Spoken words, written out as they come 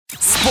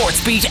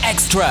SportsBeat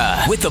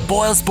Xtra with the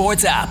Boyle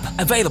Sports app.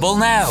 Available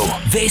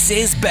now. This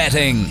is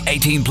betting.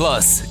 18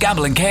 plus.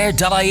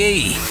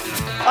 Gamblingcare.ie.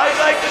 I'd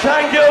like to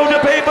thank you, the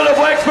people of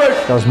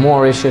Wexford. There's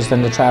more issues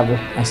than the travel.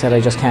 I said I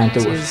just can't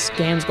do it. As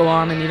games go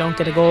on and you don't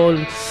get a goal,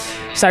 and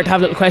start to have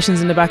little questions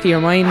in the back of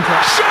your mind. Shane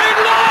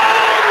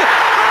Ronayne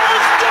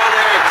has done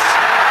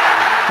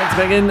it! Thanks,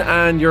 Megan,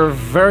 and you're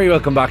very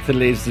welcome back to the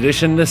latest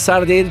edition, this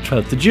Saturday, the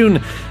 12th of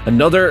June.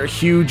 Another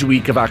huge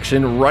week of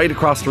action right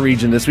across the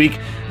region this week,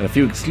 and a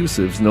few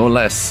exclusives, no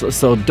less.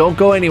 So don't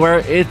go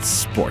anywhere,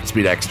 it's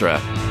SportsBeat Extra.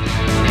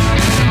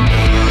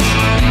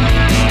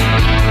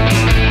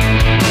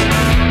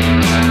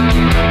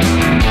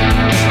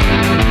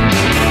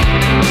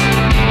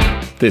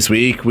 This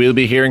week, we'll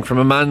be hearing from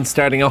a man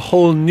starting a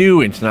whole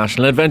new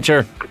international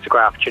adventure. It's a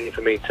great opportunity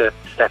for me to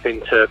step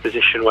into a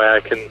position where I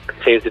can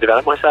continue to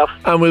develop myself.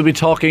 And we'll be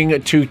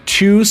talking to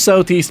two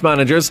South East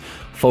managers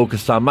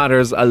focused on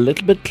matters a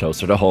little bit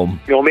closer to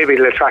home. You know, maybe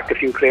it'll attract a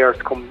few players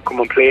to come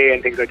and play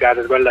and things like that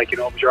as well. Like, you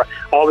know, but you're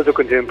always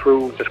looking to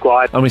improve the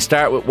squad. And we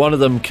start with one of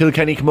them.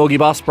 Kilkenny camogie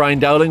boss Brian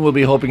Dowling will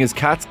be hoping his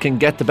Cats can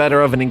get the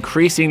better of an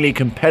increasingly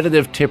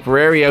competitive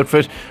Tipperary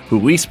outfit, who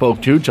we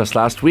spoke to just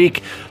last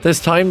week. This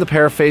time the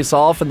pair face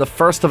off in the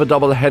first of a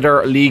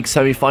double-header league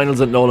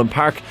semi-finals at Nolan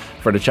Park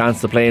for the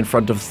chance to play in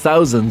front of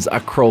thousands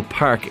at Croke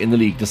Park in the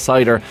league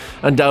decider.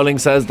 And Dowling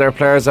says their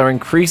players are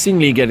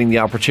increasingly getting the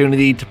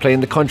opportunity to play in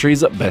the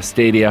country's best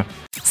stadia.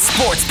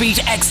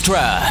 SportsBeat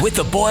Extra with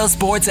the Boyle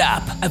Sports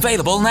app.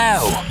 Available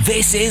now.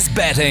 This is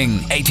betting.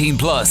 18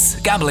 plus.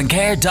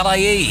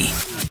 Gamblingcare.ie.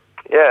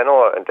 Yeah,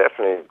 no,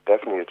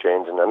 definitely a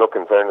change. And look,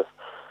 in fairness,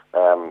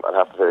 I'd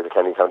have to say the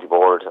Kenny County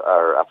Board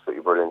are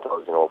absolutely brilliant.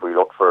 You know, if we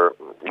look for,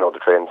 you know, the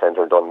training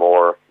centre in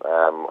Dunmore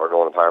or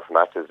Nolan Park for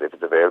matches, if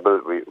it's available,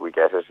 we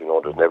get it. You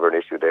know, there's never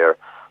an issue there.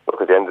 Look,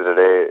 at the end of the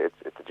day,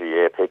 it's a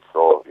GA pitch,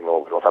 so, you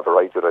know, we don't have the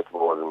right to it, I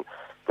suppose, and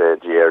the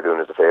GA are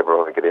doing us a favour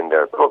when we get in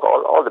there. But look,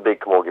 all the big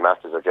camogie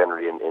matches are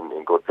generally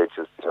in good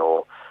pitches, you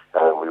know.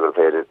 We would have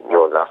played it, you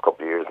know, the last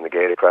couple of years in the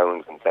Gaelic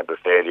Grounds, in Temple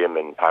Stadium,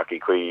 in Páirc Uí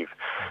Chaoimh,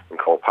 in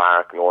Croke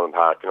Park, Nolan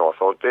Park, you know.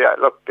 So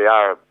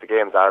the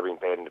games are being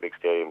played in the big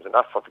stadiums, and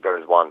that's what the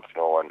girls want,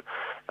 you know. And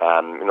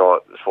you know,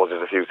 I suppose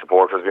there's a few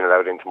supporters being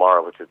allowed in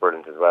tomorrow, which is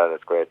brilliant as well.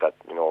 It's great that,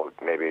 you know,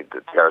 maybe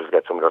the girls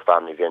get some of their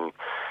families in.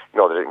 You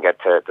know, they didn't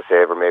get to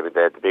savour maybe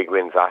the big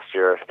wins last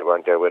year. They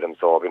weren't there with them,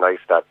 so it'd be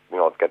nice that, you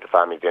know, to get the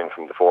families in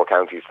from the four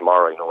counties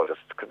tomorrow. You know,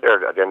 just because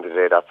at the end of the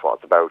day, that's what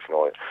it's about. You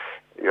know,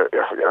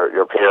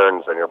 your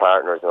parents and your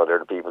partners, you know, they're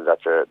the people that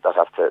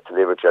have to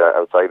live with you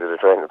outside of the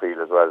training field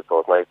as well. So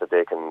it's nice that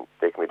they can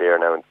be there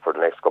now for the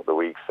next couple of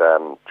weeks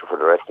for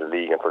the rest of the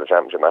league and for the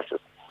championship matches.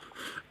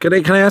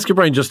 Can I ask you,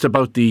 Brian, just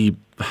about the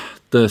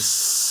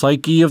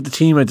psyche of the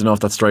team? I don't know if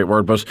that's the right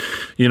word, but,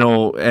 you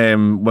know,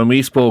 when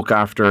we spoke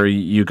after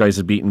you guys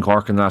had beaten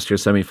Cork in last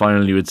year's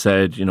semi-final, you had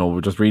said, you know,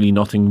 we're just really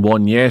nothing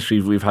won yet.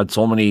 We've had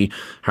so many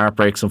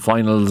heartbreaks and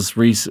finals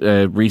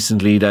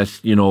recently that,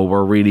 you know,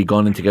 we're really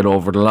gunning to get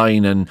over the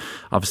line. And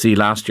obviously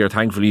last year,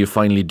 thankfully, you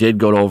finally did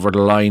go over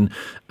the line.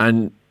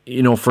 And,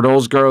 you know, for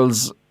those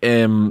girls,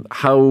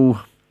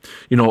 how...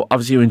 You know,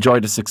 obviously you enjoy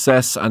the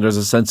success, and there's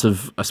a sense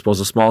of, I suppose,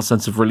 a small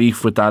sense of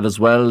relief with that as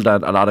well,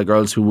 that a lot of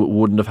girls who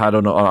wouldn't have had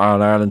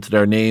All Ireland to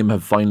their name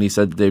have finally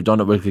said that they've done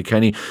it with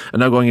Kilkenny.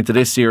 And now going into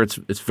this year, it's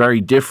very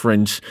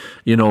different.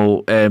 You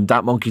know,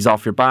 that monkey's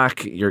off your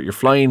back. You're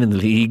flying in the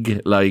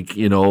league. Like,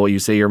 you know, you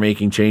say you're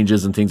making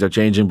changes and things are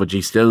changing, but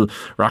you still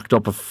racked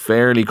up a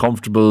fairly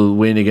comfortable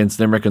win against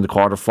Limerick in the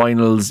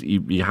quarterfinals.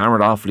 You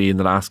hammered awfully in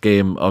the last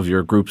game of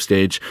your group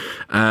stage.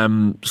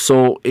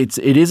 So it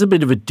is a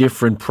bit of a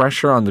different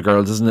pressure on the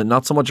girls, isn't it?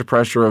 Not so much a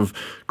pressure of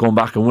going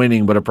back and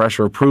winning, but a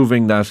pressure of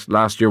proving that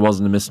last year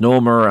wasn't a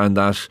misnomer, and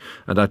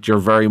that you're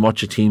very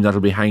much a team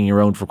that'll be hanging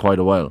around for quite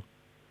a while.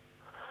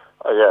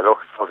 Yeah, look,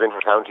 I suppose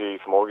inter-county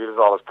camogie, there's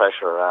always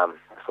pressure. I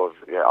suppose,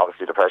 yeah,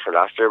 obviously the pressure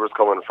last year was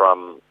coming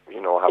from,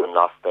 you know, having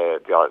lost the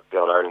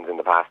All-Irelands in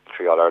the past, the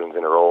 3 All-Irelands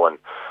in a row, and,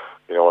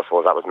 you know, I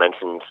suppose that was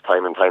mentioned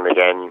time and time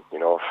again, you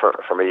know,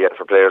 for me and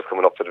for players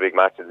coming up to the big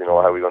matches, you know,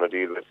 how are we going to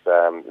deal with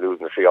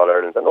losing the 3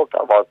 All-Irelands. And look,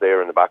 that was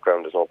there in the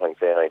background, there's no point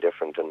saying any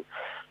different, and,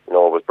 you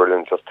know, it was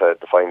brilliant just to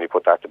finally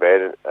put that to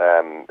bed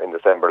in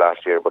December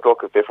last year. But look,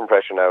 it's different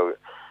pressure now.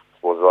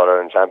 I suppose as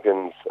All-Ireland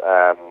champions,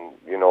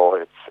 you know,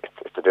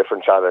 it's a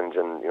different challenge,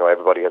 and, you know,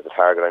 everybody has a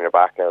target on your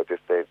back now at this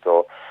stage.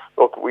 So,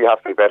 look, we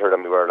have to be better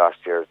than we were last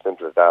year,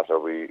 simple as that, or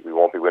we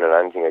won't be winning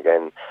anything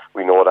again.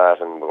 We know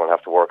that, and we're going to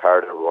have to work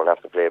harder, we're going to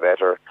have to play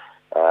better.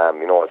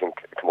 You know, I think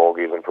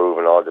camogie is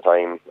improving all the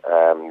time.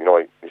 You know,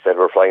 you said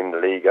we're flying in the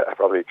league. I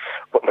probably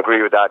wouldn't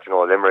agree with that. You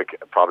know, Limerick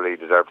probably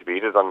deserved to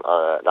beat us on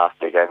last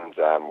weekend.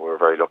 We were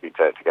very lucky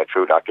to get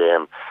through that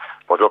game.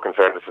 But look, in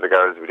fairness to the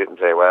girls, we didn't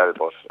play well,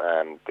 but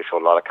they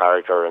showed a lot of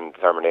character and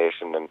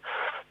determination, and,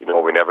 you know,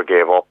 we never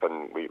gave up,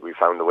 and we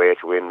found a way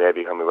to win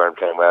maybe when we weren't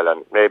playing well.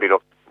 And maybe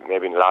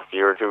in the last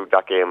year or two,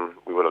 that game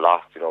we would have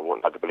lost, you know,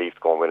 wouldn't have the belief to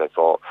go and win it.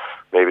 So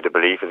maybe the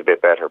belief is a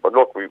bit better. But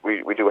look, we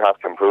do have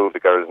to improve. The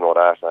girls know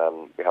that.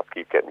 We have to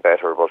keep getting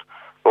better. But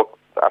look,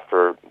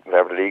 after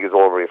whenever the league is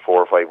over, we have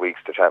 4 or 5 weeks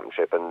to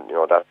championship, and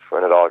that's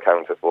when it all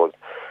counts, I suppose.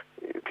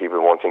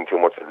 People won't think too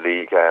much of the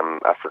league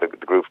after the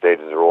group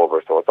stages are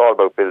over, so it's all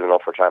about building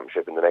up for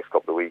championship in the next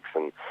couple of weeks,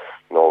 and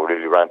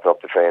really ramping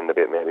up the train a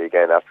bit maybe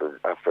again after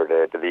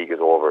the league is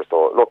over.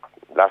 So look,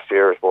 last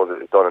year I suppose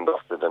it's done and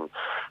dusted, and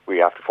we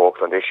have to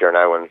focus on this year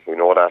now, and we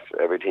know that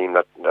every team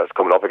that's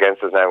coming up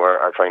against us now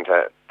are trying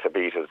to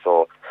beat us,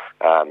 so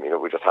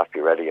we just have to be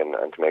ready and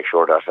to make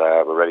sure that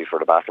we're ready for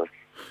the battle.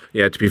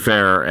 Yeah, to be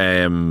fair,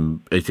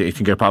 I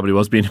think I probably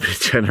was being a bit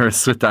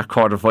generous with that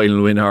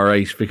quarter-final win,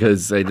 alright,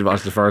 because I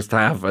watched the first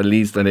half at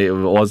least, and it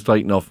was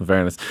tight enough in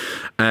fairness.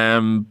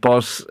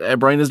 But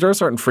Brian, is there a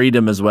certain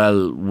freedom as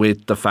well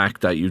with the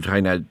fact that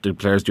the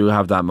players do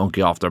have that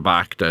monkey off their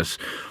back, that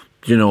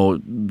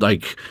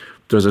like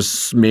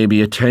there's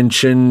maybe a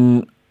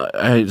tension,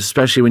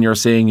 especially when you're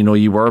saying,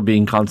 you were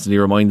being constantly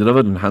reminded of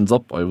it, and hands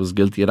up, I was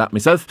guilty of that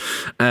myself,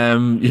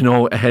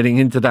 heading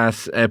into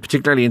that,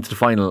 particularly into the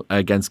final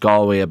against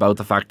Galway, about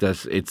the fact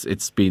that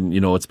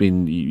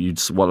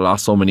you'd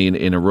lost so many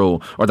in a row,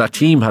 or that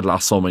team had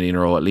lost so many in a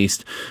row at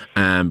least,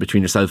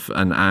 between yourself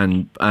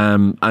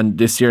and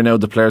this year now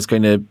the players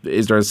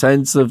is there a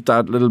sense of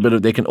that little bit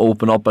of, they can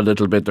open up a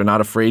little bit, they're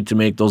not afraid to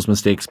make those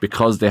mistakes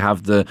because they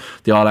have the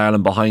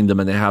All-Ireland behind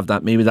them, and they have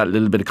that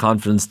little bit of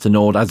confidence to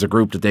know as a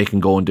group that they can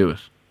go and do it?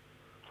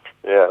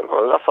 Yeah,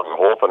 well, that's what I'm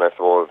hoping, I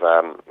suppose.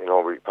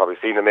 We've probably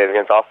seen it maybe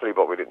against Offaly,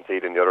 but we didn't see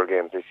it in the other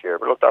games this year.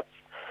 But look, that's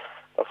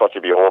what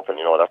you'd be hoping.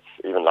 That's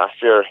even last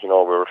year. We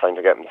were trying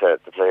to get them to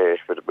play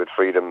with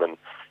freedom and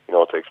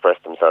to express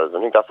themselves. I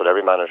think that's what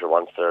every manager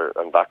wants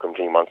and backroom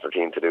team wants their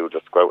team to do.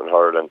 Just go out and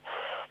hurl, and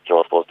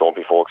I suppose don't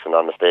be focusing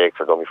on mistakes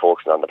or don't be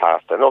focusing on the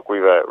past. And look,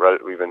 we've a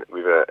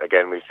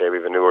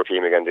newer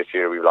team again this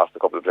year. We've lost a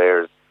couple of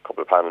players, a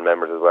couple of panel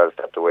members as well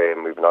stepped away,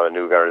 and we've a lot of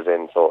new girls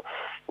in. So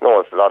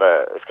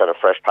it's kind of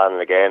fresh panel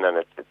again, and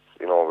it's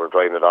we're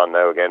driving it on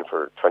now again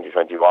for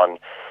 2021.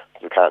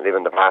 We can't live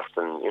in the past,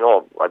 and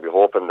I'd be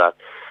hoping that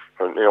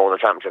when the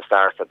championship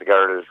starts, that the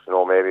girls,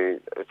 maybe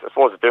I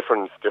suppose a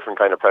different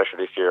kind of pressure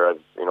this year, as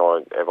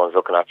everyone's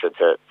looking at you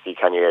to see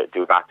can you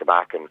do back to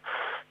back, and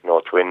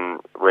to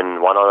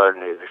win one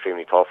All-Ireland is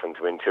extremely tough, and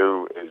to win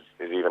two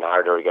is even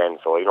harder again.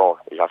 So you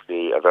have to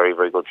be a very,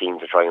 very good team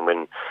to try and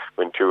win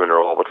two in a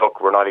row. But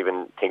look, we're not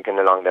even thinking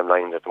along them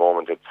lines at the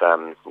moment. It's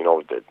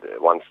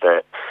once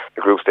the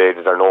group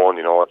stages are known,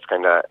 it's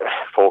kind of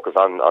focus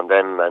on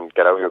them and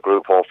get out of your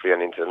group hopefully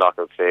and into the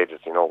knockout stages.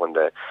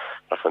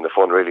 That's when the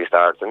fun really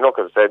starts. And look,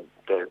 as I said,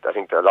 I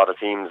think a lot of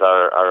teams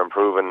are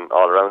improving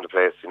all around the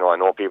place. I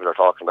know people are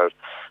talking about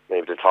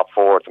maybe the top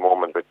 4 at the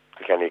moment with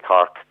Kilkenny,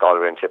 Cork,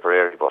 Galway and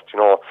Tipperary, but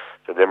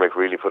the Limerick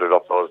really put it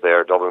up those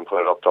there, Dublin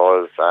put it up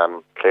those,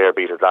 Clare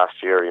beat us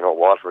last year,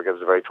 Waterford gave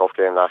us a very tough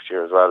game last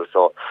year as well,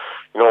 so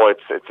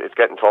it's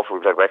getting tougher.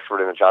 We played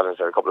Wexford in a challenge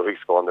there a couple of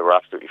weeks ago and they were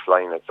absolutely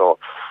flying it, so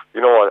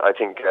I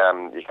think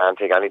you can't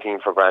take any team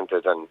for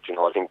granted, and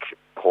I think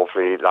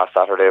hopefully last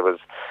Saturday was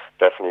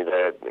definitely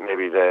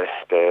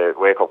the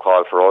wake-up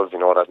call for us,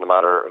 that no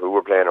matter who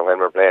we're playing or when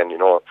we're playing,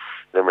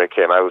 Limerick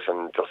came out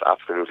and just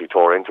absolutely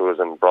tore into us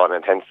and brought an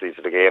intensity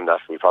to the game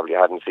that we probably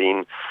hadn't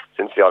seen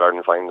since the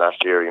All-Ireland final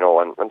last year,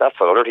 and that's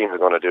what other teams are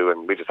going to do,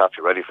 and we just have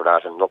to be ready for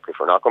that. And look, if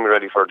we're not going to be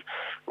ready for it,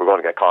 we're going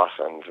to get caught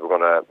and we're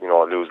going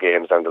to lose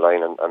games down the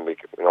line, and we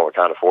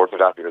can't afford to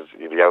that, because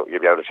you'll be out of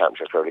the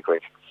championship fairly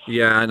quick.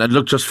 Yeah, and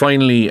look, just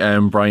finally,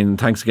 Brian,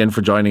 thanks again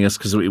for joining us,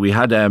 because we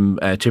had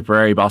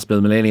Tipperary boss Bill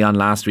Mullally on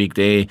last week.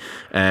 They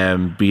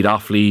beat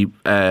Offaly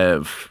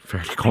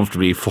fairly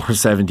comfortably,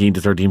 4-17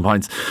 to 13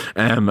 points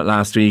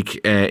last week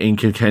in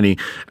Kilkenny.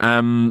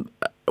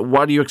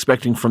 What are you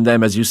expecting from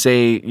them? As you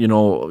say,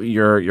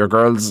 your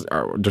girls,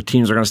 their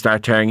teams are going to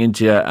start tearing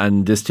into you,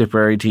 and this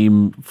Tipperary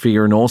team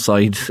fear no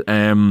side.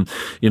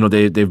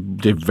 They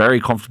very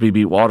comfortably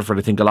beat Waterford,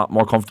 I think a lot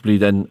more comfortably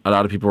than a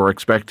lot of people were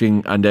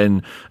expecting, and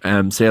then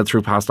sailed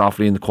through past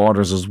Offaly in the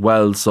quarters as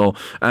well. So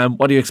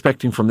what are you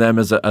expecting from them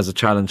as a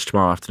challenge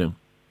tomorrow afternoon?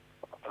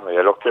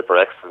 Yeah, look, Tipper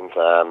excellent.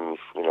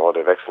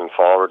 They've excellent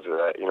forwards.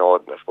 I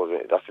suppose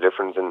that's the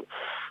difference in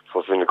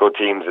the good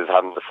teams, is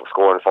having the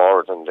scoring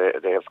forwards, and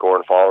they have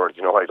scoring forwards.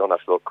 I don't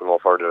have to look no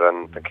further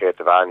than Kate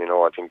Devan.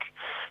 I think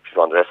she's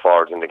one of the best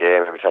forwards in the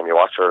game. Every time you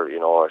watch her,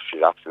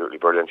 she's absolutely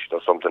brilliant. She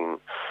does something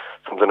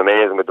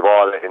amazing with the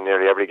ball in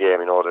nearly every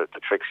game.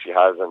 The tricks she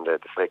has and the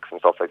flicks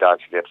and stuff like that.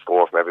 She gets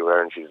score from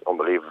everywhere, and she's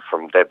unbelievable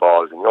from dead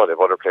balls. And they have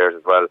other players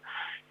as well.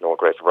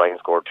 Grace O'Brien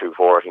scored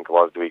 2-4, I think it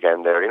was the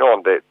weekend there.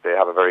 And they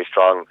have a very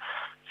strong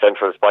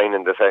central spine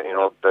in the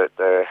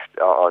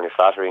on your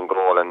Slattery in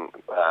goal, and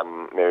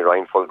Mary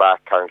Ryan full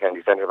back, Karen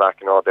Kennedy centre back.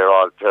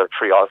 They're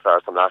 3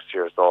 all-stars from last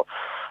year. So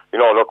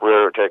look,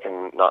 we're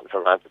taking nothing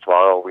for granted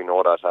tomorrow. We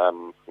know that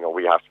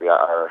we have to be at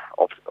our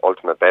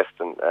ultimate best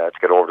and to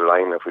get over the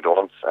line. If we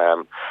don't,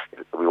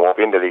 we won't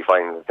be in the league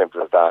final. As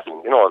simple as that.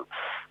 And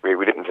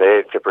we didn't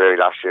play Tipperary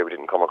last year. We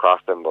didn't come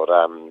across them, but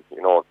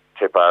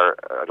Tipper,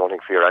 I don't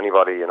think fear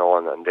anybody.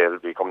 And they'll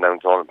be coming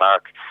down to Thomond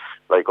Park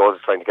like us,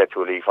 trying to get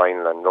to a league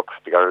final. And look,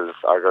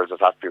 our girls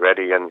just have to be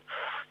ready, and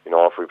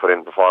if we put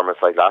in performance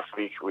like last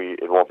week,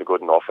 it won't be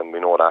good enough, and we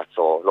know that.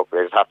 So look,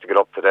 we just have to get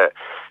up to the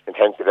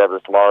intensity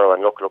levels tomorrow,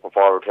 and looking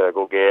forward to a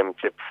good game.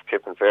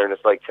 Tip in fairness,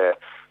 like to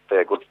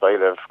a good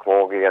style of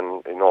camogie,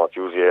 and it's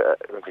usually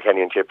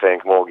Kilkenny and Tip playing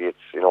camogie. It's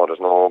there's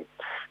no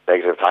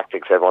negative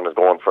tactics. Everyone is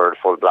going for the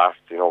full blast.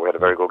 We had a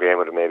very good game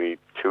with it maybe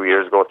 2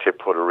 years ago. Tip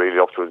put it really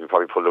up to us. We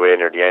probably pulled away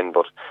near the end,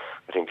 but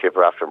I think Tip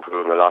are after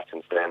improving a lot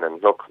since then.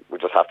 And look, we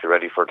just have to be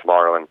ready for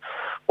tomorrow, and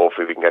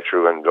hopefully we can get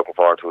through, and looking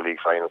forward to a league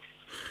final.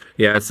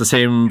 Yeah, it's the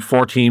same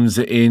 4 teams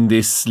in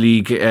this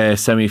league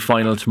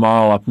semi-final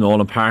tomorrow up in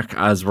Nolan Park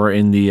as were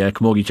in the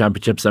Camogie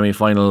Championship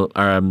semi-final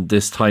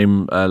this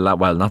time,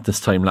 not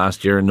this time,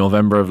 last year, in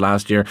November of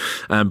last year,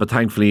 but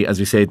thankfully, as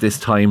we say, this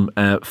time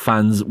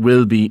fans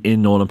will be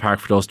in Nolan Park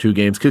for those 2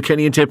 games.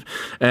 Kilkenny and Tip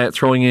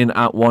throwing in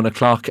at 1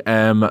 o'clock.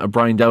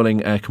 Brian Dowling,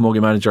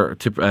 Camogie manager,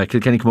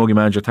 Kilkenny Camogie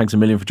manager, thanks a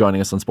million for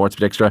joining us on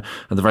SportsBeat Extra,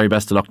 and the very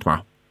best of luck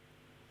tomorrow.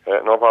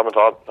 No problem at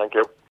all, thank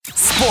you.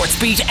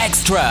 SportsBeat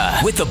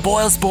Xtra with the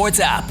Boyle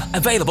Sports app.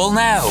 Available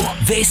now.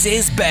 This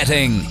is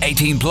betting.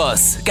 18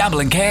 plus.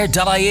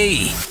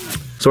 Gamblingcare.ie.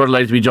 So we're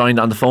delighted to be joined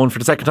on the phone for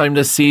the second time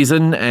this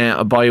season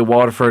by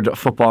Waterford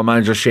football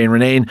manager Shane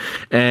Ronayne.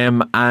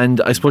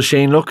 And I suppose,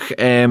 Shane, look,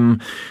 a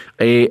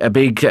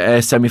big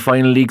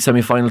league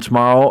semi-final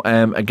tomorrow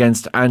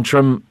against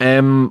Antrim.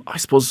 I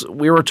suppose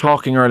we were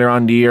talking earlier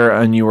on in the year,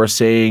 and you were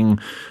saying,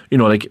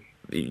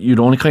 you'd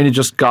only kind of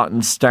just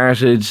gotten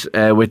started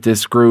with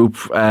this group.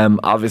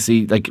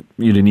 Obviously,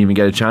 you didn't even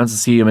get a chance to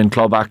see him in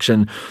club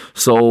action.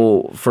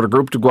 So for the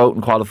group to go out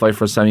and qualify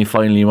for a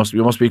semi-final, you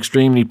must be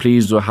extremely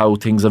pleased with how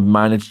things have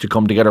managed to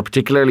come together,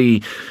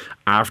 particularly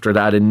after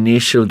that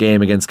initial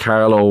game against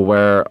Carlow,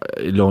 where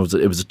it was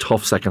a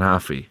tough second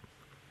half for you.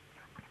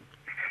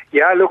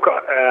 Yeah, look,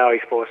 I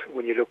suppose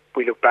when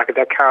we look back at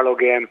that Carlow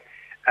game,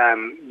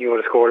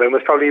 the scoreline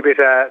was probably a bit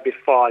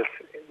false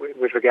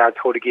with regard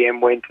to how the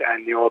game went,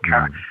 and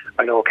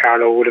I know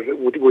Carlo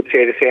would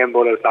say the same,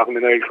 but I was talking to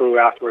Niall Crew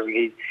afterwards, and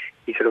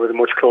he said it was a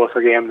much closer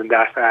game than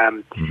that.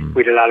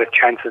 We had a lot of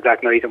chances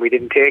that night, and we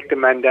didn't take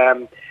them, and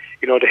the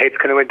heads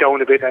kind of went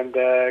down a bit, and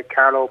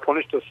Carlo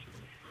punished us.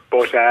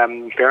 But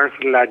in fairness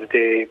to the lads,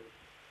 they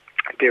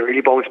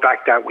really bounced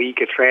back that week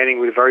of training.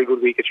 We had a very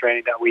good week of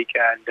training that week,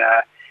 and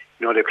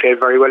they played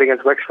very well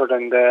against Wexford,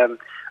 and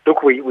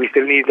look, we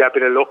still need that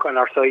bit of luck on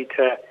our side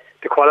to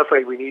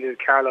qualify. We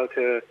needed Carlo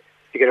to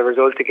get a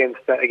result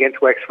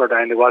against Wexford,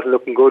 and it wasn't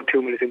looking good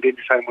 2 minutes into the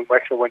time when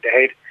Wexford went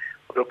ahead.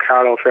 But look,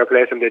 Carlo, fair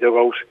play to them, they dug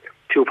out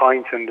 2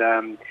 points and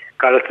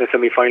got us to the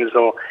semi-final.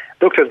 So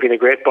look, there's been a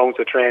great bounce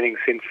of training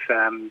since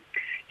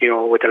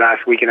with the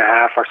last week and a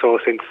half or so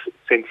since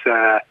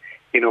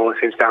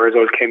that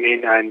result came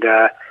in, and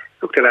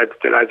look, the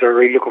lads are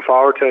really looking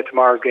forward to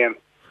tomorrow's game.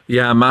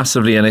 Yeah,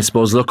 massively, and I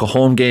suppose, look, a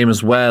home game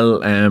as well.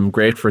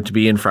 Great for it to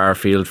be in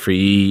Fairfield for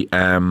you,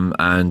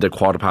 and a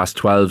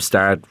 12:15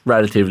 start,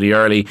 relatively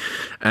early.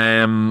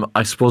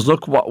 I suppose,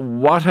 look,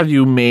 what have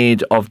you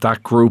made of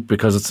that group?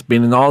 Because it's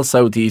been an all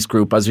South-East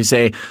group, as we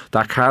say.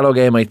 That Carlow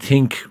game, I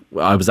think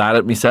I was at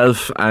it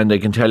myself, and I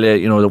can tell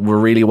you, that we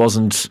really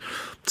wasn't.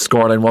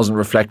 Scoreline wasn't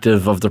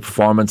reflective of the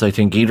performance. I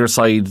think either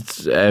side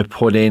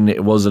put in,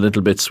 it was a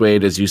little bit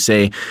swayed, as you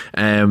say,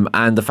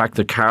 and the fact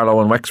that Carlow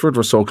and Wexford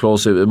were so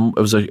close, it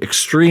was an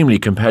extremely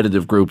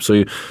competitive group.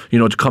 So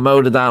to come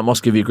out of that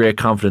must give you great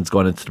confidence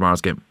going into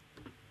tomorrow's game.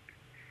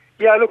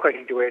 Yeah, look, I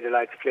think the way the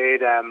lads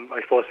played,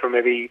 I suppose for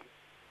maybe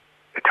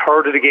a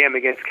third of the game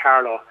against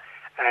Carlow,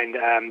 and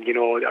I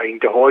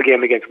think the whole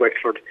game against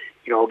Wexford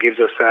gives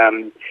us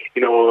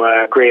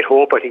great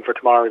hope, I think, for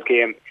tomorrow's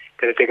game,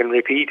 that if they can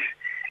repeat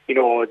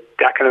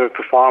that kind of a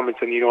performance,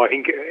 and I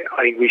think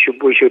we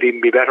should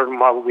even be better than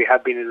what we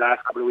have been in the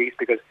last couple of weeks,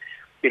 because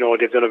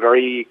they've done a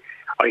very,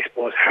 I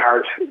suppose,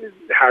 hard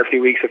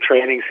few weeks of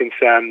training since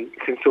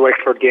the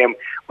Wexford game.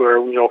 We're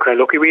kind of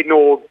lucky we had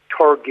no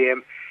third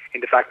game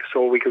in the fact,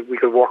 so we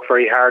could work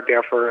very hard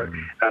there for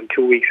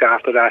 2 weeks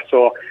after that.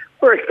 So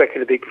we're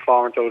expecting a big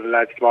performance out of the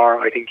lads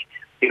tomorrow. I think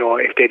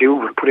if they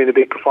do put in a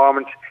big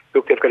performance,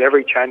 look, they've got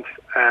every chance.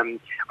 I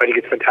think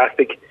it's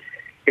fantastic.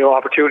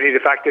 Opportunity, the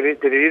fact that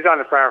it is on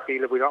a far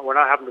field, we're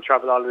not having to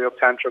travel all the way up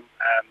to Antrim,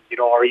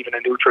 or even a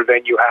neutral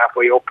venue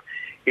halfway up,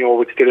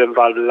 would still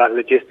involve a lot of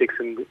logistics,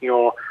 and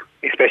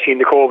especially in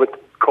the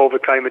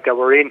COVID climate that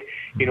we're in,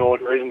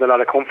 there isn't a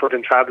lot of comfort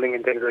in travelling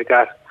and things like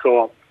that.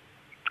 So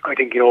I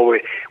think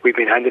we've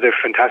been handed a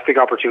fantastic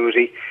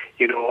opportunity,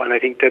 and I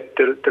think that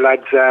the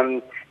lads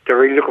they're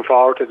really looking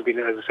forward to it.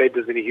 As I said,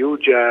 there's been a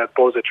huge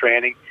buzz of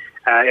training.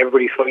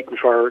 Everybody's fighting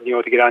for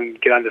to get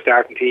on the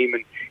starting team,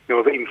 and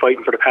even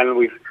fighting for the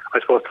panel. I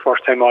suppose the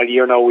first time all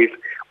year now we've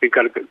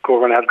got to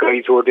go and have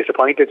guys who are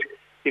disappointed,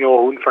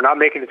 for not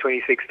making the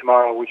 26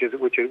 tomorrow, which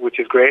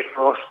is great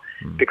for us,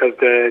 because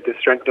the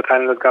strength of the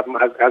panel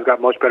has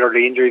got much better.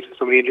 The injuries,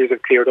 some of the injuries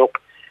have cleared up,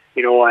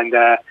 and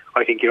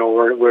I think, we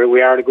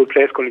are in a good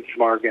place going into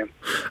tomorrow's game.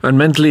 And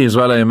mentally as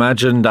well, I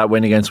imagine that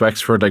win against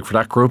Wexford, like for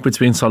that group, it's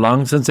been so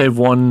long since they've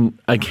won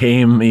a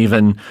game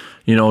even,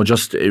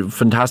 just a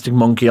fantastic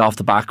monkey off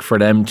the back for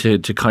them to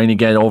kind of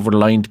get over the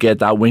line, to get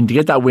that win, to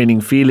get that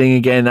winning feeling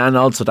again, and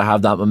also to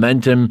have that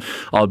momentum,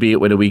 albeit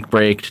with a week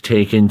break, to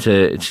take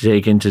into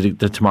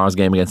the tomorrow's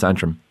game against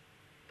Antrim.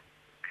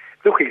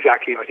 Look,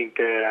 exactly. I think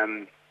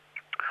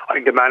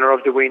the manner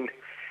of the win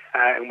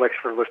in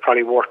Wexford was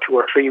probably worth 2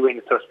 or 3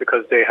 wins, just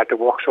because they had to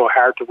work so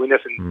hard to win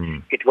it,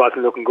 and it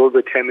wasn't looking good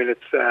with 10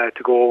 minutes to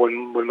go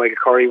when Michael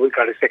Curry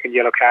got a second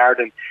yellow card,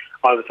 and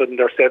all of a sudden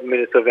there's 7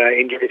 minutes of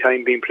injury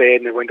time being played,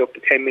 and it went up to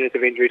 10 minutes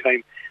of injury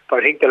time. But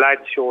I think the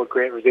lads showed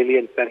great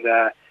resilience and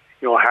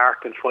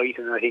heart and fight,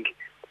 and I think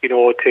to be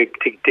able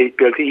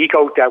to eke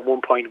out that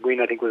 1 point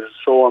win, I think was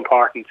so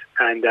important.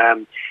 And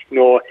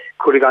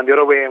could have gone the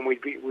other way, and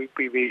we'd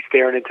be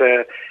staring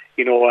into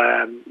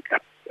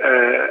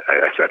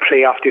a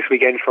playoff this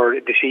weekend for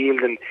the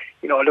Shield, and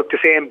the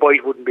same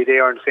bite wouldn't be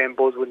there and the same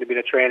buzz wouldn't have been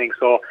a training.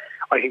 So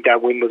I think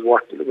that win was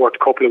worth a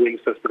couple of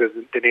wins just because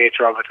of the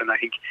nature of it, and I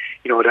think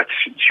that's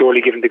surely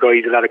given the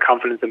guys a lot of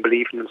confidence and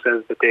belief in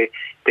themselves that they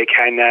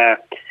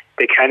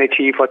can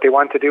achieve what they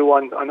want to do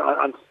on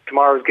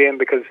tomorrow's game,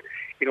 because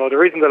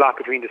there isn't a lot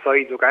between the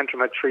sides. Look,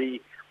 Antrim had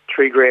three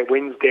great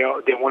wins. They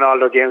won all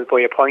their games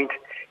by a point.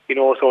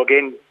 So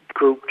again,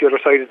 the other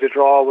side of the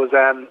draw was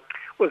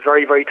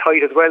very, very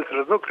tight as well. So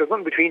there's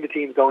nothing between the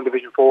teams down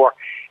Division 4.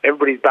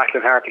 Everybody's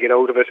battling hard to get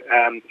out of it.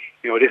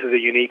 This is a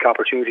unique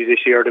opportunity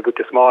this year with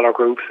the smaller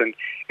groups, and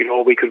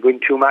we could win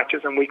 2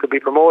 matches and we could be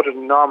promoted.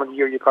 In a normal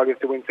year, you probably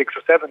have to win 6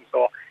 or 7.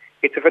 So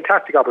it's a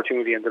fantastic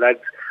opportunity, and I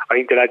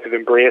think the lads have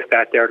embraced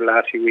that there the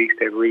last few weeks.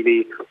 They've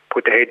really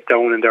put their heads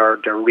down and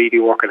they're really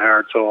working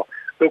hard. So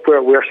look,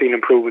 we're seeing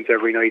improvements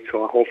every night.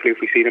 So hopefully, if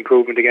we see an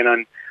improvement again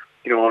on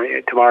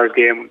tomorrow's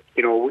game,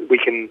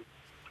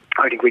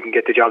 I think we can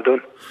get the job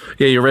done.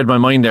 Yeah, you read my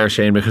mind there,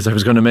 Shane, because I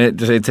was going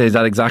to say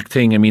that exact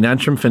thing. I mean,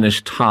 Antrim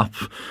finished top,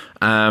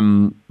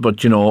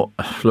 but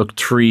look,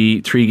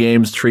 three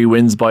games, 3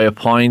 wins by a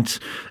point.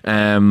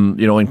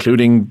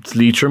 Including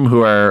Leitrim,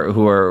 who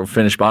are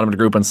finished bottom of the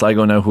group, and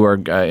Sligo now, who are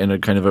in a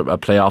kind of a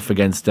playoff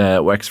against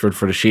Wexford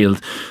for the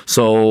Shield.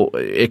 So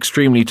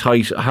extremely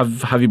tight.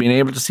 Have you been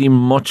able to see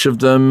much of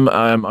them?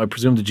 I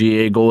presume the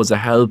GA go as a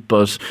help,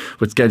 but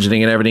with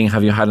scheduling and everything,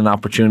 have you had an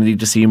opportunity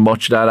to see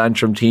much of that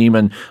Antrim team,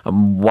 and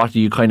what are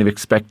you kind of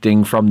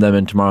expecting from them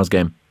in tomorrow's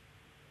game?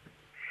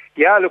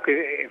 Yeah, look,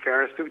 in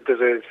fairness, there's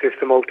a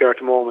system out there at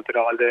the moment that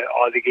all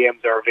the games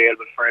are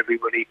available for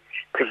everybody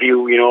to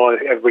view.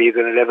 Everybody's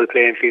in a level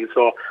playing field.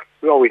 So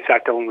we always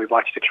sat down and we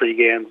watched the 3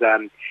 games.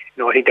 I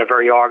think they're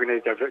very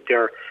organised.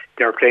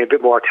 They're playing a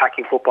bit more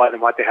attacking football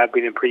than what they have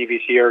been in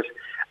previous years.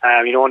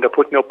 And they're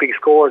putting up big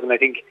scores. And I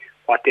think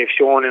what they've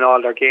shown in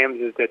all their games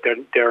is that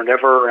they're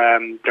never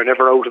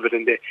out of it.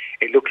 And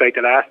it looked like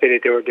the last day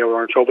that they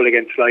were in trouble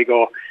against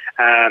Sligo,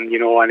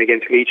 and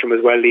against Leitrim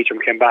as well. Leitrim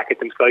came back at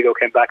them. Sligo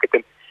came back at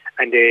them.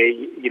 And they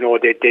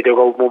dug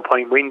out 1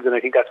 point wins, and I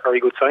think that's a very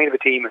good sign of a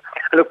team. And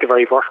look, the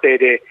very first day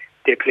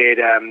they played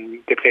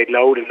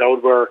Loud, and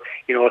Loud were,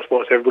 I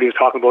suppose everybody was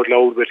talking about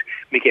Loud with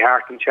Mickey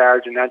Hart in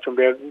charge, and Antrim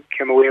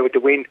came away with the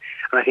win.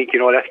 And I think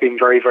that's been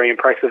very, very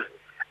impressive.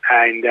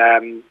 And I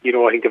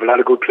think they have a lot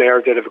of good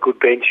players. They have a good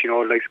bench.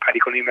 Like Paddy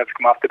Cunningham has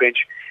come off the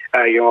bench.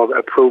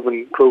 A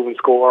proven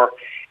scorer.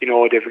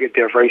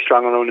 They're very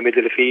strong around the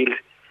middle of the field.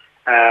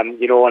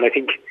 And I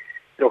think,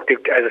 look, as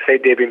I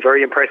said, they've been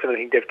very impressive. I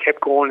think they've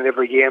kept going in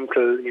every game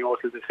till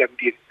the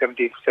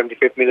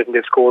 75th minute, and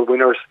they've scored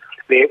winners.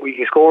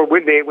 You score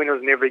with 8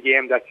 winners in every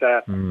game.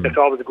 That's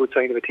always a good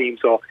sign of a team.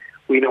 So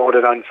we know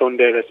that on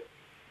Sunday that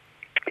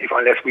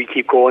unless we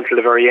keep going till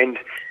the very end,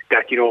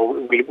 that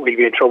we'll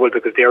be in trouble,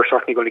 because they're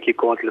certainly going to keep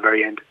going till the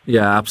very end.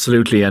 Yeah,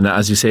 absolutely. And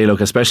as you say,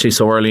 look, especially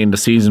so early in the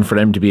season, for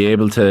them to be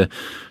able to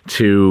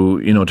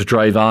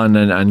drive on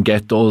and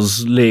get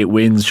those late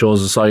wins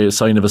shows a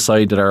sign of a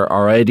side that are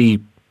already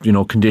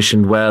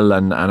conditioned well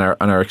and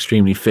are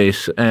extremely fit.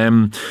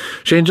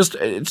 Shane, just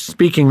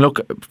speaking, look,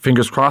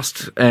 fingers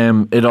crossed,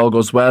 it all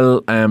goes well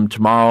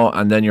tomorrow,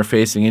 and then you're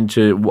facing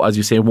into, as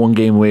you say, 1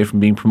 game away from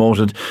being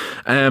promoted.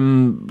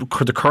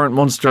 The current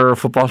Munster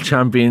football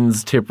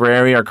champions,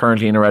 Tipperary, are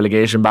currently in a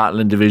relegation battle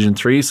in Division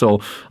 3,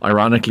 so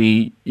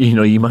ironically,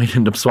 you might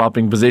end up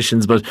swapping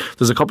positions, but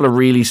there's a couple of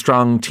really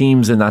strong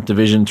teams in that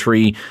Division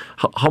 3.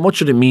 How much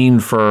would it mean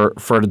for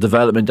the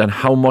development, and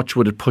how much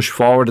would it push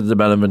forward the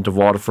development of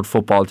Waterford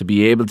football to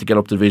be able to get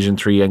up to Division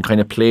 3 and kind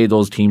of play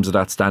those teams at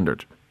that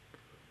standard?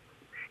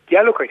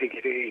 Yeah, look, I think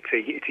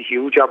it's a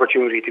huge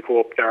opportunity to go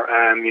up there.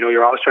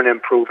 You're always trying to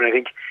improve, and I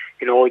think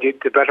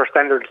the better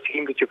standard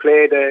team that you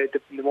play, the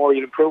more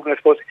you improve. And I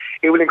suppose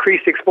it will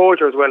increase the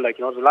exposure as well. There's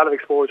a lot of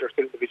exposure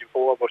still in Division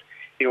 4, but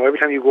every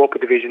time you go up a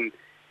division,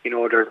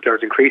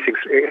 there's increasing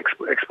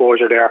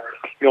exposure there.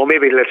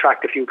 Maybe it'll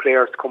attract a few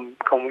players to come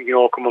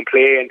and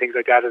play and things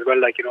like that as well.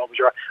 But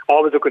you're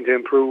always looking to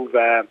improve,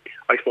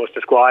 I suppose,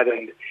 the squad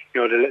and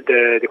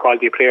the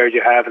quality of players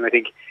you have. And I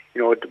think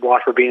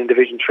Waterford being in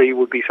Division 3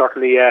 would be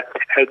certainly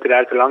helped to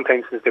that. It's a long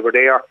time since they were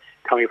there.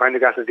 Tommy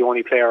Prendergast is the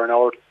only player in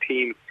our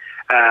team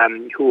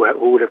who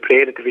would have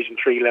played at Division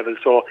 3 level.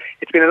 So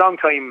it's been a long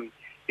time,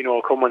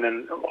 coming,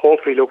 and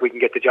hopefully, look, we can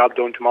get the job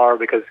done tomorrow,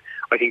 because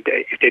I think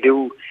that if they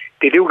do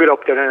get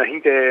up there, and I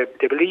think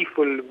the belief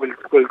will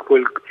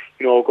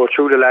go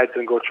through the lads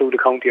and go through the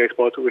county, I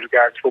suppose, with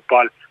regards to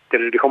football, that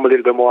it'll become a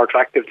little bit more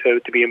attractive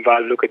to be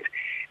involved. Look, it's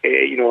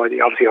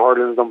obviously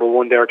hurling is number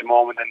one there at the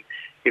moment, and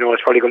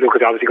it's probably going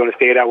to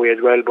stay that way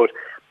as well. But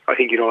I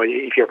think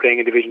if you're playing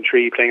in Division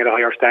 3, playing at a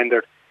higher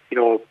standard,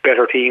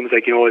 better teams,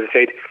 like as I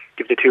said,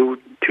 if the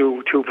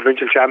two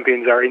provincial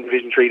champions are in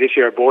Division 3 this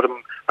year, both of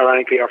them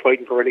ironically are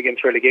fighting for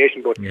against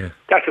relegation. But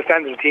that's the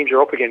standard of teams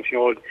you're up against.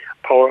 Old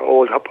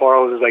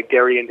powerhouses like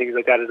Derry and things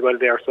like that as well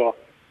there. So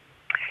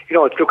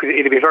it'll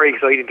be very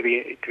exciting to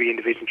be in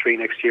Division 3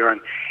 next year.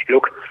 And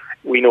look,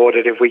 we know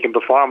that if we can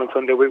perform on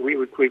Sunday,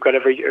 we've got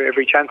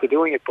every chance of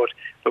doing it. But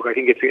look, I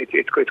think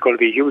it's going to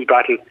be a huge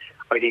battle.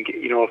 I think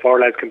if our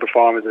lads can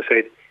perform, as I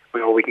said,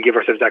 we can give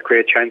ourselves that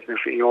great chance. And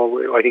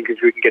I think if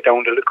we can go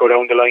down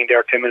the line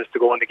there, 10 minutes to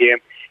go in the game,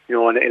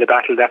 in a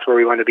battle, that's where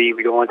we want to be.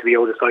 We don't want to be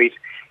out of sight.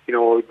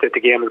 That the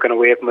game is going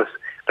away from us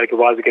like it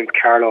was against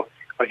Carlow.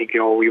 I think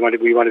we want to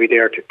be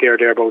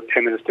there about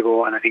 10 minutes to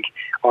go. And I think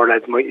our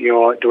lads might,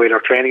 the way they're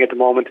training at the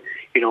moment,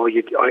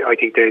 I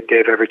think they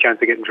have every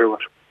chance of getting through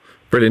it.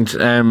 Brilliant.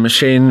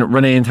 Shane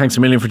Ronayne, thanks a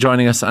million for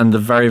joining us, and the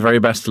very, very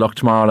best of luck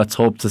tomorrow. Let's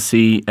hope to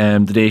see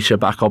the Dacia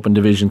back up in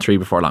Division 3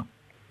 before long.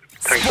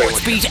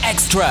 SportsBeat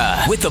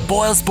Xtra with the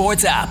Boyle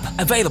Sports app.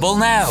 Available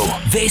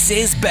now. This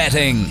is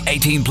betting.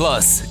 18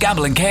 plus.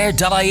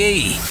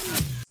 Gamblingcare.ie.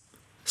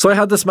 So I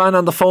had this man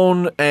on the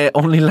phone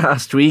only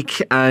last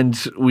week, and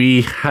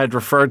we had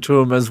referred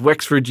to him as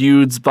Wexford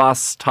Youths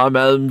boss Tom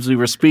Elmes. We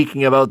were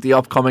speaking about the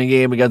upcoming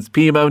game against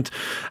Peamount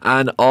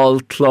and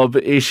all club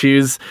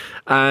issues.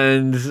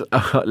 And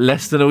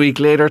less than a week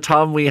later,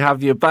 Tom, we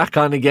have you back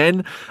on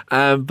again,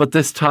 but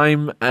this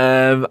time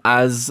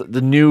as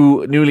the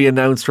newly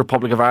announced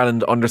Republic of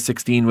Ireland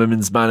under-16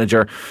 women's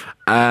manager.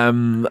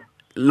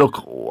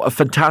 Look, a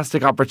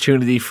fantastic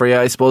opportunity for you.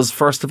 I suppose,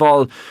 first of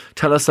all,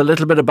 tell us a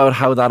little bit about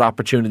how that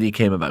opportunity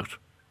came about.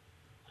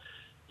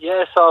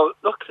 Yeah, so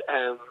look,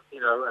 as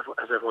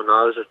everyone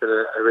knows, there's been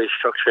a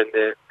restructure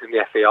in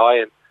the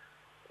FAI, and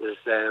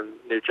there's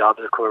new jobs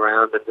that come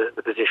around, and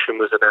the position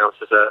was announced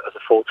as a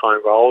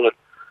full-time role. And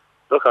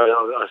look, I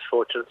was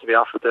fortunate to be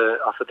offered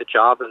the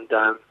job, and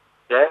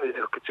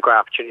it's a great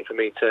opportunity for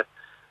me to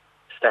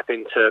step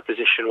into a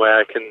position where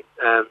I can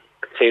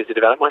continue to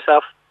develop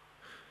myself.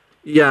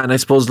 Yeah, and I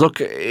suppose, look,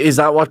 is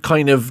that what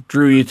kind of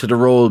drew you to the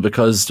role?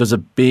 Because there's a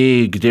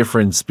big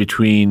difference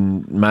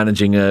between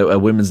managing a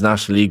women's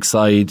National League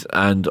side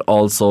and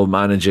also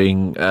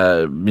managing,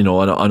 an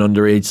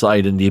underage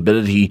side, and the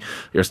ability.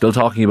 You're still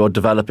talking about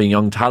developing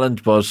young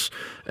talent, but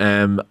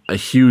a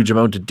huge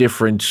amount of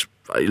different.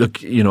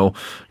 Look,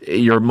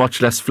 you're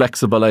much less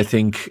flexible, I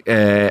think,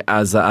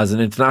 as an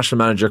international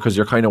manager, because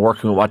you're kind of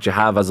working with what you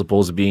have, as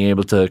opposed to being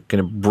able to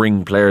kind of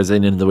bring players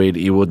in the way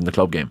that you would in the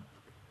club game.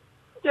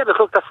 Yeah, but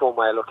look, that's one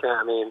way of looking at it.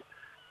 I mean,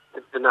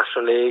 the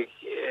National League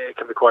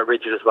can be quite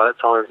rigid as well at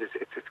times.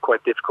 It's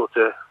quite difficult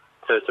to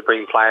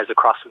bring players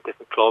across from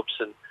different clubs,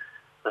 and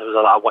there's a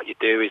lot of what you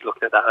do is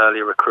looking at that early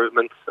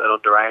recruitment at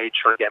underage,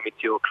 trying to get them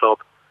into your club,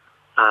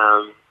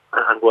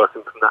 and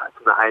working from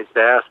that age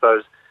there. I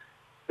suppose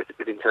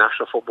with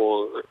international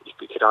football,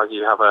 you could argue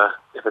you have a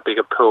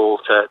bigger pool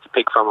to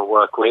pick from and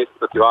work with.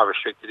 Look, you are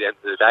restricted at the end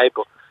of the day,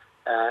 but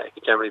it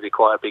can generally be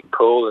quite a big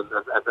pool and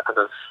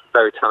of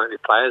very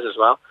talented players as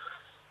well.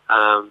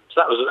 So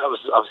that was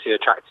obviously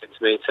attractive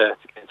to me to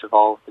get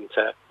involved in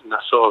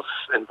that sort of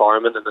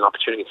environment and an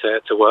opportunity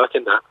to work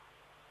in that.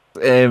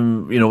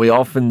 We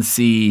often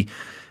see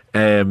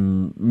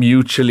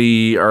mutual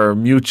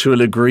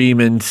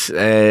agreement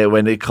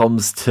when it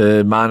comes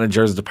to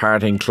managers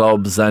departing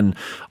clubs, and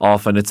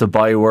often it's a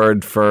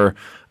byword for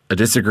a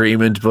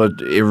disagreement, but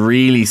it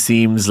really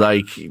seems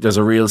like there's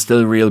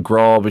still real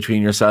graw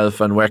between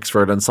yourself and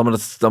Wexford, and some of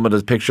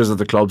the pictures that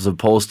the clubs have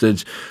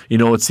posted,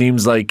 it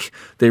seems like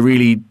they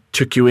really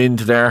took you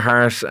into their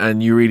heart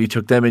and you really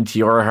took them into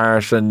your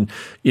heart, and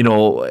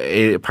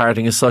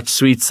parting is such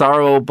sweet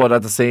sorrow, but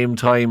at the same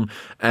time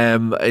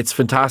it's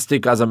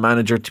fantastic as a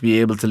manager to be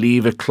able to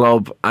leave a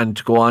club and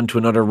to go on to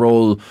another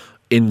role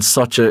in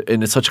such a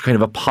kind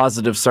of a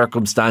positive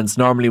circumstance.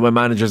 Normally when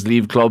managers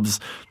leave clubs,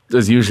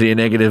 there's usually a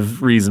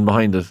negative reason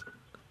behind it.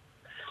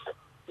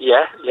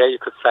 Yeah, you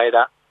could say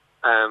that.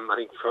 I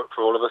think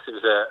for all of us it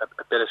was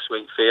a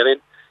bittersweet feeling.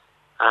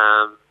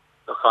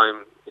 Look,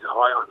 I'm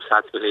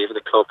sad to be leaving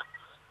the club,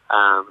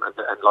 and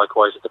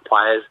likewise with the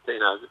players.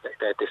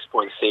 They're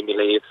disappointed to see me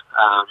leave,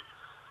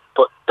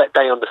 but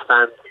they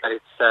understand that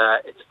it's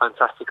a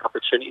fantastic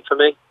opportunity for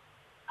me,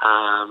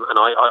 and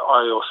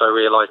I also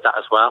realise that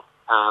as well.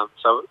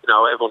 So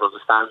everyone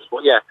understands.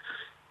 But yeah,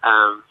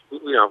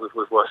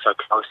 we've worked so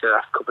closely the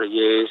last couple of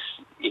years.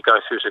 You go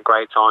through some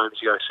great times,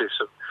 you go through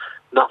some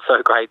not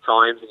so great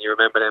times, and you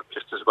remember them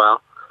just as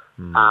well.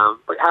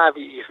 But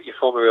you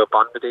form a real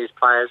bond with these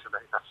players, and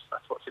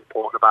that's what's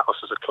important about us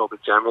as a club in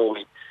general.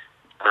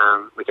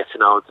 We get to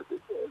know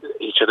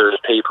each other as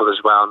people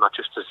as well, not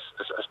just as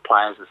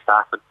players and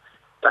staff, and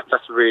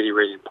that's really,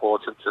 really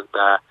important. And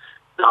it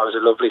was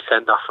a lovely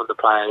send off from the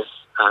players.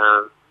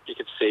 You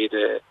could see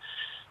the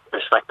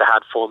respect they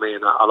had for me,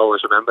 and I'll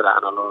always remember that,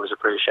 and I'll always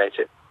appreciate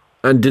it.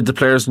 And did the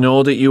players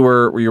know that you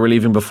were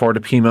leaving before the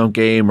Peamount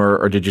game,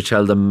 or did you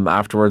tell them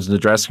afterwards in the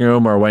dressing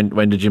room, or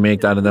when did you make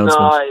that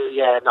announcement?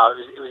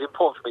 It was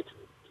important for me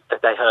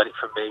that they heard it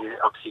from me.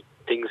 Obviously,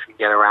 things can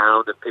get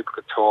around and people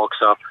can talk,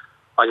 so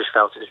I just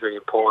felt it was really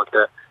important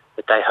that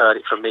they heard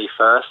it from me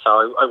first. So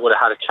I would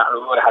have had a chat. We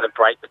would have had a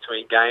break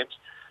between games,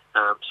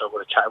 so I would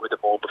have chatted with them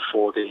all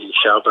before the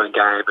Shelburne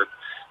game,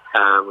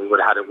 and we would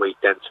have had a week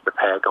then to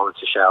prepare going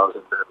to Shells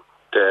and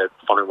the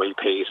following week,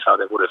 so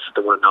they would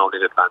have known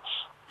in advance.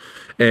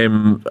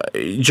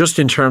 Just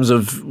in terms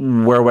of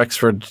where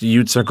Wexford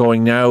Youths are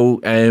going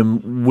now,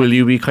 will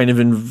you be kind of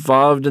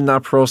involved in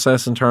that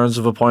process in terms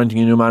of appointing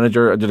a new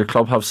manager? Did the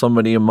club have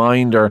somebody in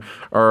mind, or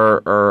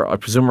I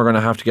presume we're going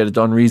to have to get it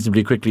done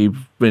reasonably quickly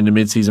in the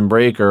mid-season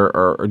break,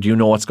 or do you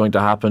know what's going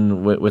to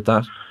happen with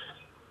that?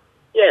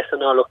 Yes, and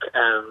no, look,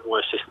 my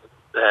assistant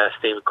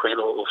Stephen Quinn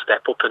will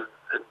step up and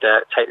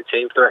take the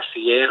team for the rest of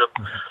the year.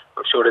 And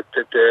I'm sure that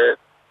the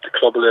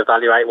club will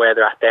evaluate where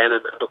they're at then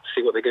and look to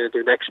see what they're going to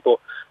do next. But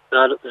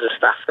look, there's a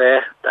staff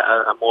there that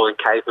are more than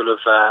capable of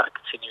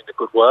continuing the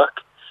good work,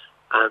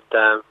 and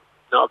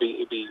it'll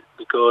be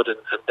good. And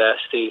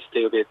Steve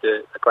will be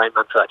a great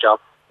man for that job.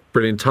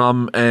 Brilliant,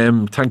 Tom.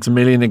 Thanks a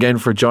million again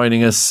for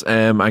joining us,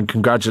 and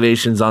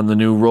congratulations on the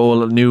new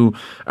role, new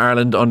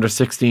Ireland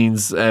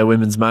under-16s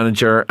women's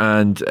manager.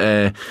 And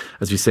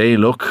as we say,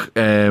 look,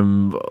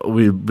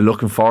 we'll be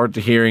looking forward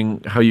to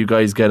hearing how you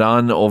guys get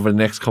on over the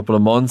next couple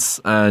of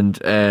months, and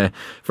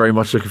very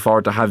much looking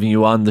forward to having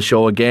you on the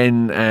show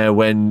again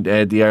when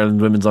the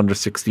Ireland women's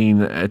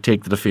under-16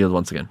 take to the field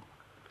once again.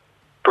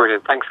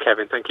 Brilliant. Thanks,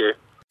 Kevin. Thank you.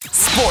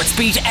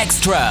 SportsBeat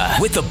Xtra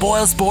with the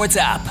Boyle Sports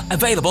app.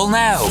 Available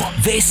now.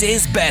 This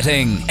is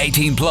betting.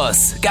 18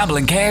 plus.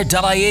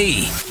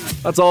 Gamblingcare.ie.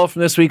 That's all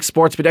from this week's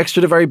SportsBeat Extra.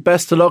 The very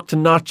best of luck to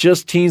not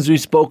just teams we've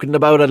spoken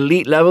about at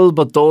elite level,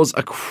 but those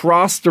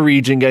across the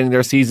region getting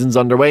their seasons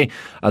underway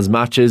as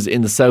matches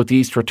in the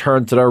southeast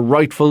return to their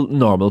rightful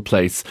normal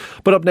place.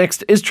 But up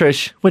next is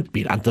Trish with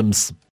Beat Anthems.